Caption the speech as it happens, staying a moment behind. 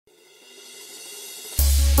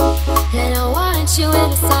And I want you in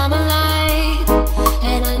the summer light,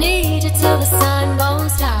 and I need you till the sun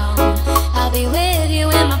goes down. I'll be with you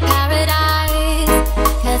in my paradise,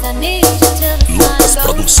 cause I need you till the LUKAS sun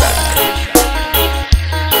goes PRODUCER. down.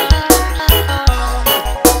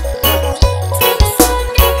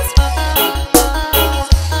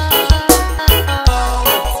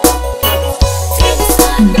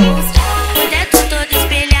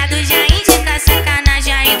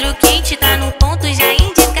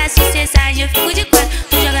 Eu fico de quatro,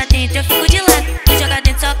 tu joga dentro, eu fico de lado. Tu joga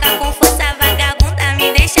dentro, soca com força, vagabunda,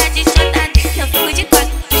 me deixa de chutar dentro. Eu fico de quatro,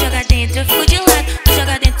 tu joga dentro, eu fico de lado. Tu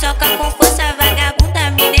joga dentro, soca com força, vagabunda,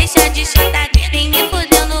 me deixa de chutar dentro. Vem me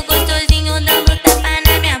fudendo gostosinho, dando tapa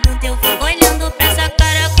na minha bunda. Eu fico olhando pra sua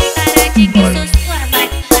cara com cara de que sou sua. Vai,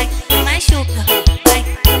 vai, me machuca, vai,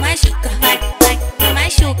 me machuca, vai, vai, me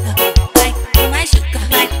machuca, vai, me machuca,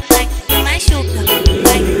 vai, vai, me machuca,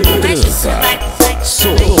 vai, me machuca, vai,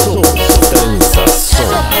 vai.